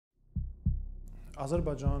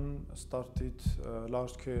Azerbaijan started a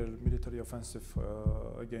large-scale military offensive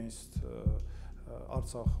against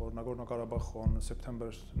Artsakh or Nagorno-Karabakh on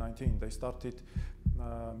September 19. They started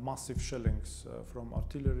massive shellings from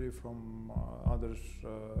artillery, from other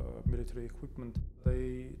military equipment.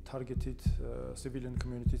 They targeted civilian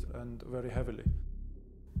communities and very heavily.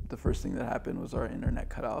 The first thing that happened was our internet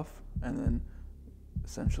cut off, and then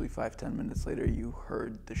essentially 5-10 minutes later you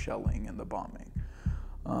heard the shelling and the bombing.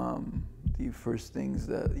 The first things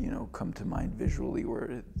that come to mind visually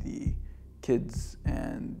were the kids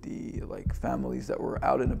and the families that were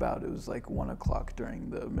out and about. It was like 1 o'clock during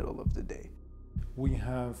the middle of the day. We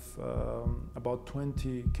have about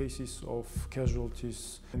 20 cases of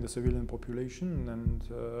casualties in the civilian population, and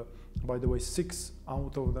by the way, 6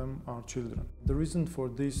 out of them are children. The reason for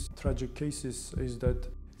these tragic cases is that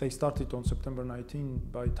they started on September 19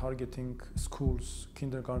 by targeting schools,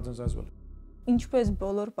 kindergartens as well. Ինչպես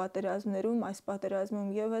բոլոր պատերազմներում, այս պատերազմում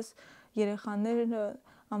եւս երեխաները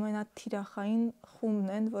ամենաթիրախային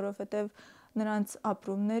խումբն են, որովհետեւ նրանց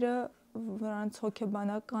ապրումները, նրանց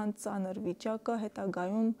հոգեբանական ծանր վիճակը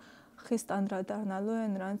հետագայում խիստ անդրադառնալու է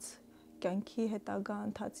նրանց կյանքի հետագա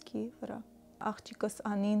ընթացքի վրա։ Աղջիկս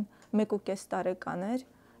Անին 1.5 տարեկան էր,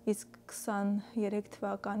 իսկ 23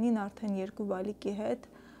 թվականին արդեն 2 բալիկի հետ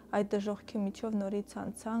այդ դժոխքի միջով նորից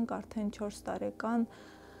անցանք արդեն 4 տարեկան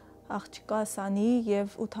աղջկաս Անի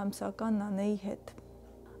եւ 8 ամսական Նանեի հետ։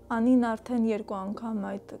 Անին արդեն 2 անգամ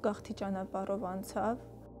այդ գաղթի ճանապարհով անցավ։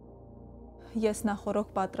 Ես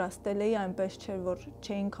նախորոք պատրաստել էի, այնպես չէր, որ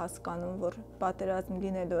չէինք հասկանում, որ պատերազմ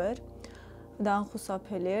լինելու էր։ Դա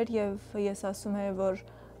անխուսափելի էր եւ ես ասում եմ, որ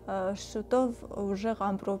շուտով ուժեղ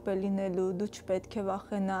ամպրոպ է լինելու, դու չպետք է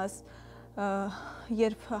վախենաս։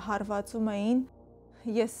 Երբ հարվածում էին,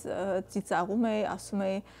 ես ծիծաղում էի, ասում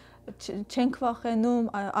էի չենք վախենում,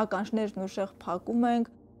 ականջներն ուժեղ փակում ենք։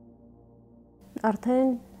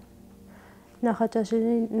 Արդեն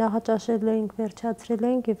նախաճաշել էինք, վերջացրել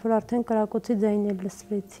էինք, երբ որ արդեն կրակոցի ձայներ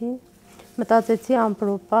լսվեցին։ Մտածեցի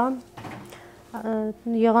ամպրոպ է,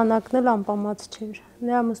 եղանակն էլ անպամած չէր։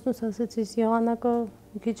 Նրա ամուսնուս ասեցի, եղանակը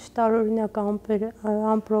մի քիչ տարօրինակ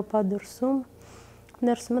ամպրոպ է դրսում։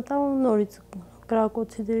 Ներս մտա ու նորից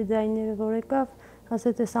կրակոցի ձայները որ եկավ,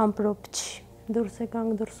 ասեց էս ամպրոպ չի։ Դուրս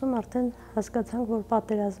եկանք դրսում, արդեն հասկացանք, որ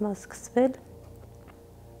պատերազմը սկսվել։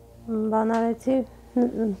 Բան արեցի,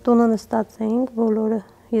 տունը նստած էինք բոլորը։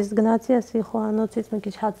 Ես գնացի ասի խոհանոցից մի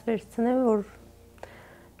քիչ հաց վերցնեմ, որ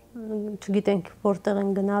չգիտենք որտեղ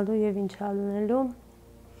են գնալու եւ ինչ անելու։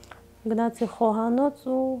 Գնացի խոհանոց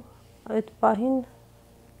ու այդ պահին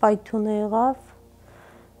պայթուն եղավ,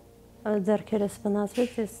 ձեռքերս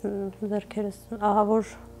վնասվեց, ես ձեռքերս ահա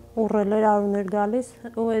որ ուռել էր արուն էր գալիս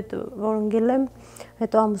ու այդ որ ընկել եմ,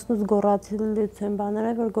 հետո ամուսնուց գոռացելուց եմ բաներ,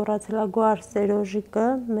 որ գոռացելա գոար Սերոժիկը,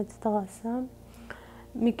 մեծ տղաս է։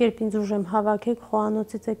 Մի կերպ ինձ ուժեմ հավաքեք,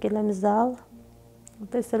 խոհանոցից եկել եմ զալ,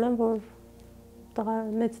 տեսել եմ, որ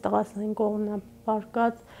մեծ տղաս այն կողմն է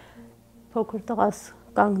պարկած, փոքր տղաս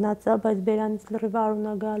կանգնած է, բայց բերանից լրիվ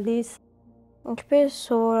արուն է գալիս։ Ինչպես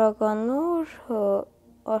սովորական օր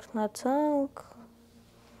արթնացանք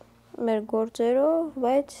մեր գործերով,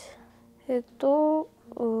 բայց հետո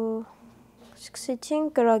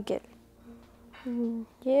սկսեցինք կրակել։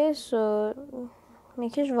 Ես մի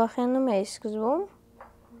քիչ վախենում էի սկզբում,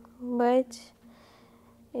 բայց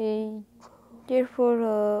երբ որ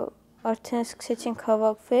արդեն սկսեցինք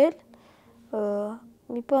հավաքվել,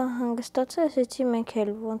 մի բան հանգստացա, ասեցի մենք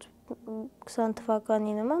էլ ոնց 20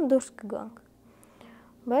 թվականի նման դուրս կգանք,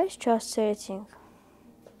 բայց չհասցրեցինք։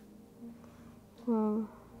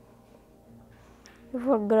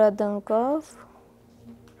 Որ գրադ ընկավ,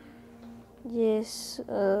 ես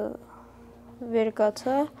վեր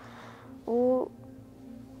կացա ու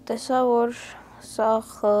տեսա, որ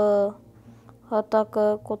սաղ հատակը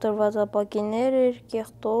կոտրված ապակիներ էր,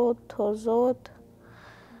 կեղտոտ, հոզոտ,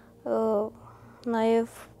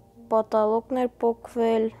 նաև պատալոկն էր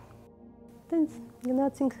պոկվել։ Տենց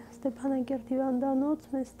գնացինք Ստեփանակերտ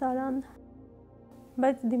հիվանդանոց, մեզ տարան,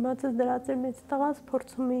 բայց դիմացս դրած էր մեծ տղաս,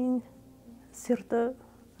 փորձում էին սիրտը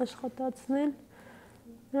աշխատացնել,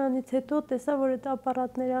 նրանից հետո տեսա, որ այդ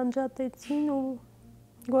ապարատները անջատեցին ու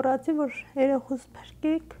գոռացի, որ երեխուս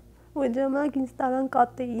փրկեք ու այդ ժամանակ ինձ տարան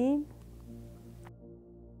կատեին։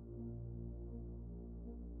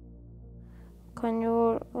 Քանի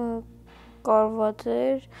որ կարված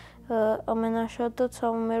էր, ամենաշատը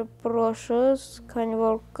ցավում էր պրոշս, քանի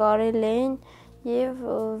որ կարել էին եւ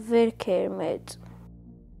վերք էր մեծ։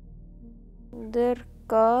 Դեռ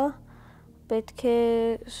կա պետք է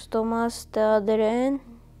ստոմաս տեղադրեն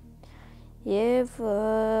եւ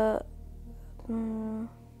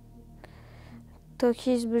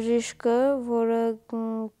թոքից բժիշկը, որը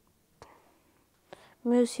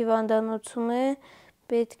մյուս հիվանդանոցում է,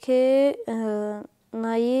 պետք է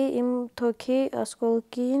նայի իմ թոքի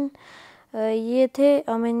ասկոլկին, եթե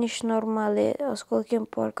ամեն ինչ նորմալ է, ասկոլկին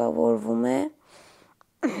պարկավորվում է,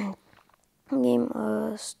 իմ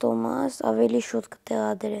ստոմաս ավելի շուտ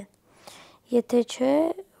կտեղադրեն։ Եթե չէ,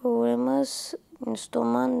 ուրեմն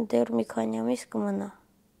ստոման դեռ մի քանի ամիս կմնա։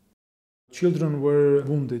 Children were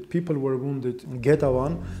wounded, people were wounded.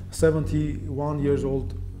 Getavan, 71 years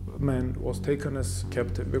old man, was taken as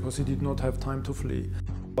captive because he did not have time to flee.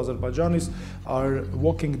 Azerbaijanis are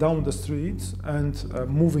walking down the streets and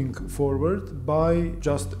moving forward by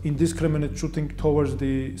just indiscriminate shooting towards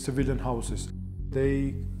the civilian houses.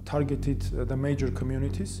 They targeted the major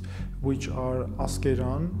communities, which are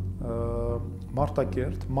Askeran,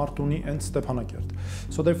 Martakert, Martuni and Stepanakert.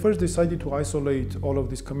 So they first decided to isolate all of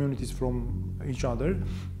these communities from each other,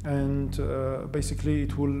 and basically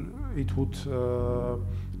it would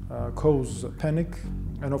cause panic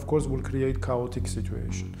and of course will create chaotic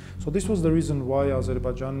situation. So this was the reason why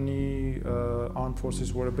Azerbaijani armed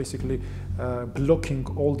forces were basically blocking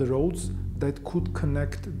all the roads that could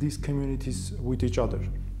connect these communities with each other.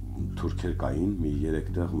 Թուրքեր կային, մի 3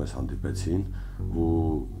 տեղ մեզ հանդիպեցին ու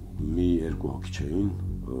մի 2 հոգի չէին,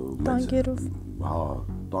 տանկերով, հա,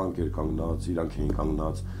 տանկեր կանգնած, իրանք էին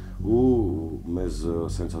կանգնած ու մեզ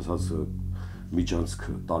սենց ասած միջանցք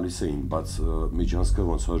տալիս էին, բայց միջանցքը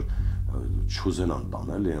ոնց որ չուզենան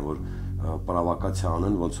տանել, են որ պրովոկացիա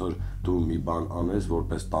անեն, ոնց որ դու մի բան անես,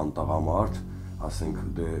 որպես տանտաղամարդ,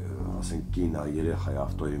 ասենք կինա երեխա է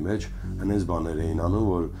ավտոյի մեջ, այնպես բաներ էին անում,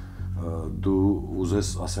 որ դու ուզես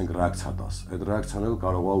ասենք ռեակցիա տաս, այդ ռեակցիան էլ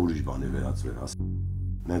կարող է ուրիշ բանի վերածվել,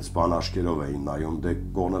 նենց բան աշկերով էին նայում, դե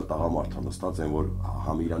կողնել տղամարդը նստած են, որ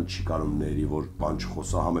համ իրան չի կարող ների, որ բան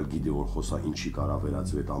չխոսա, համ էլ գիտի, որ խոսա ինչի կարա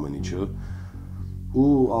վերածվի այդ ամեն ինչը, ու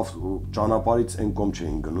ճանապարհից այն կողմ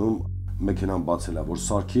չէին գնում, մեքենան բացել է, որ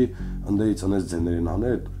սարքի ընդերից անես ձեներին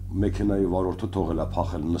անել, մեքենայի վարորդը թողել է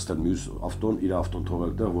փախել, նստել մյուս ավտոն, իր ավտոն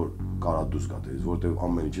թողել տեղ, որ կարա դուրս գա դերից, որտեղ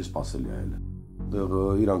ամեն ինչը սпасելի է ել։ Դեղ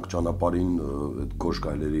իրանք ճանապարհին այդ գորշ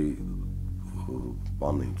գայլերի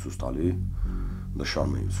բանն էին ցույց տալի,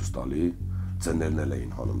 նշանն էին ցույց տալի, ձեներն էլ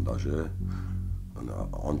էին հանում դաժե,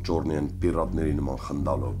 անճորնի են պիրատների նման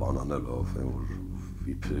խնդալով, բանանելով, որ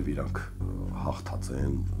իբրև իրանք հաղթած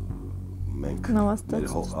են,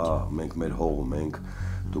 մենք մեր հողում ենք,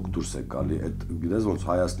 դուք դուրս եք գալի, այդ գիտես ոնց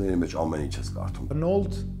հայացքների մեջ ամեն ինչ ես կարդում։ An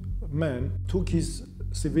old man took his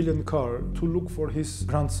civilian car to look for his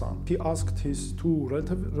grandson. He asked his two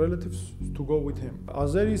relatives to go with him.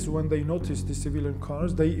 Azeris, when they noticed the civilian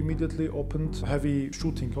cars, they immediately opened heavy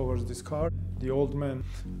shooting towards this car. The old man,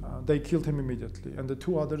 they killed him immediately, and the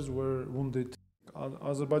 2 others were wounded.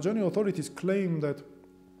 Azerbaijani authorities claim that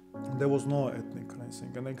there was no ethnic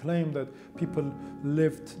cleansing, and they claim that people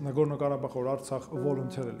left Nagorno-Karabakh or Artsakh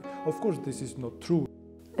voluntarily. Of course, this is not true.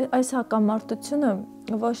 Այս հակամարտությունը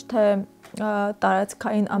ոչ թե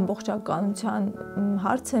տարածքային ամբողջականության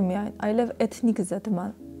հարց է միայն, այլև էթնիկ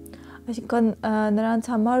զտման։ Այսինքն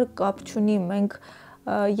նրանց համար կապ չունի մենք,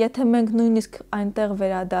 եթե մենք նույնիսկ այնտեղ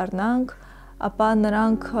վերադառնանք, ապա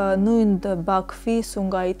նրանք նույն Բաքվի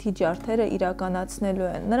Սումգայիթի ջարդերը իրականացնելու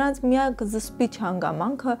են։ Նրանց միակ զսպիչ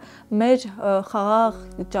հանգամանքը մեր խաղաղ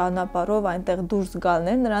ճանապարհով այնտեղ դուրս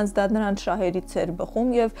գալն է, նրանց շահերից էր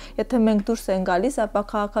բխում եւ եթե մենք դուրս են գալիս, ապա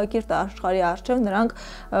քաղաքակիրթ աշխարհի առջև նրանք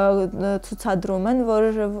ցուցադրում են, որ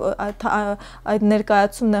այդ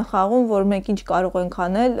ներկայացումն են խաղում, որ մենք ինչ կարող ենք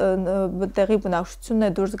անել, տեղի բնակչությունն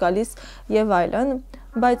է դուրս գալիս եւ այլն։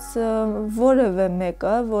 Բայց որևէ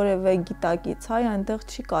մեկը, որևէ գիտակից հայ այնտեղ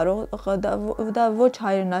չի կարող, դա ոչ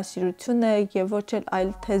հայրենասիրություն է եւ ոչ էլ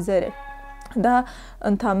այլ թեզեր է։ Դա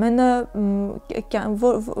ընդամենը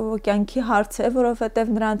կյանքի հարց է,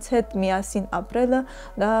 որովհետեւ նրանց հետ միասին ապրելը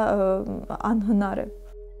դա անհնար է։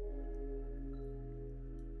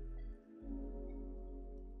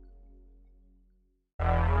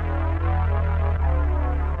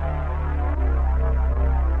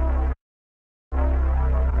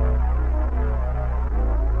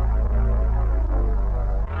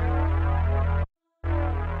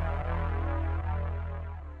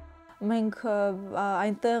 Մենք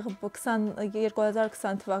այնտեղ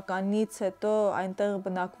 2020 թվականից հետո այնտեղ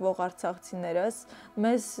բնակվող արցախցիներս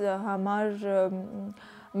մեզ համար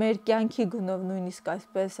մեր կյանքի գնով նույնիսկ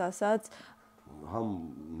այսպես ասած համ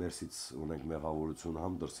ներսից ունենք մեղավորություն,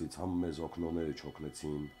 համ դրսից, համ մեզ օգնողները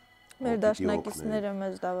չօգնեցին, մեր դաշնակիցները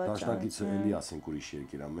մեզ դավաճան։ Դաշնակիցը էլի ասենք ուրիշ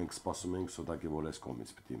երկիր է, մենք սպասում ենք սոդակի որ այս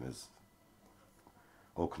կողմից պիտի մեզ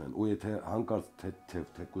օգնեն, ու եթե հանկարծ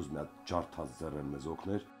թեկուզ մի հատ ջարդած ձեռեն մեզ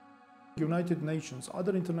օգներ, United Nations,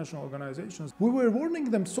 other international organizations, we were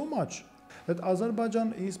warning them so much that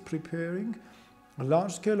Azerbaijan is preparing a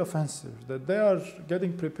large-scale offensive, that they are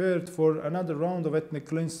getting prepared for another round of ethnic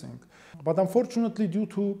cleansing. But unfortunately, due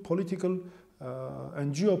to political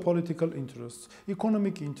and geopolitical interests,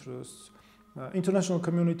 economic interests, international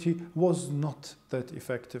community was not that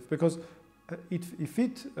effective, because if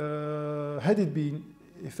it had it been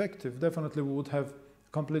effective, definitely we would have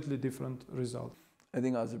completely different results. I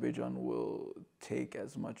think Azerbaijan will take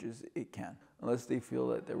as much as it can. Unless they feel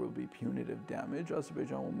that there will be punitive damage,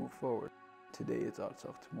 Azerbaijan will move forward. Today it's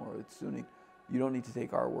Artsakh, tomorrow it's Sunni. You don't need to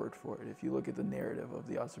take our word for it. If you look at the narrative of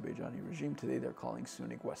the Azerbaijani regime, today they're calling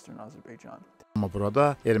Sunni Western Azerbaijan. Amma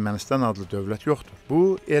burada Ermənistan adlı dövlət yoxdur.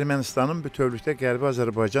 Bu, Ermənistanın bütövlükdə Qərbi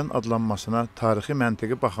Azərbaycan adlanmasına tarixi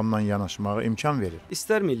məntiqi baxımdan yanaşmağa imkan verir.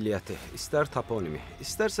 İstər milliyyəti, istər toponimi,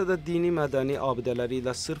 istərsə də dini mədəni abidələri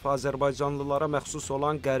ilə sırf Azərbaycanlılara məxsus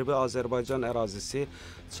olan Qərbi Azərbaycan ərazisi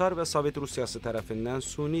Çar və Sovet Rusiyası tərəfindən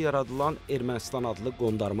suni yaradılan Ermənistan adlı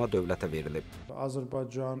qondarma dövlətə verilib.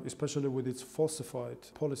 Azerbaijan, especially with its falsified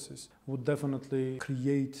policies, would definitely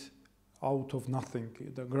create out of nothing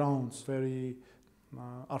the grounds very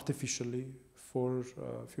artificially for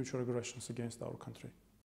future aggressions against our country.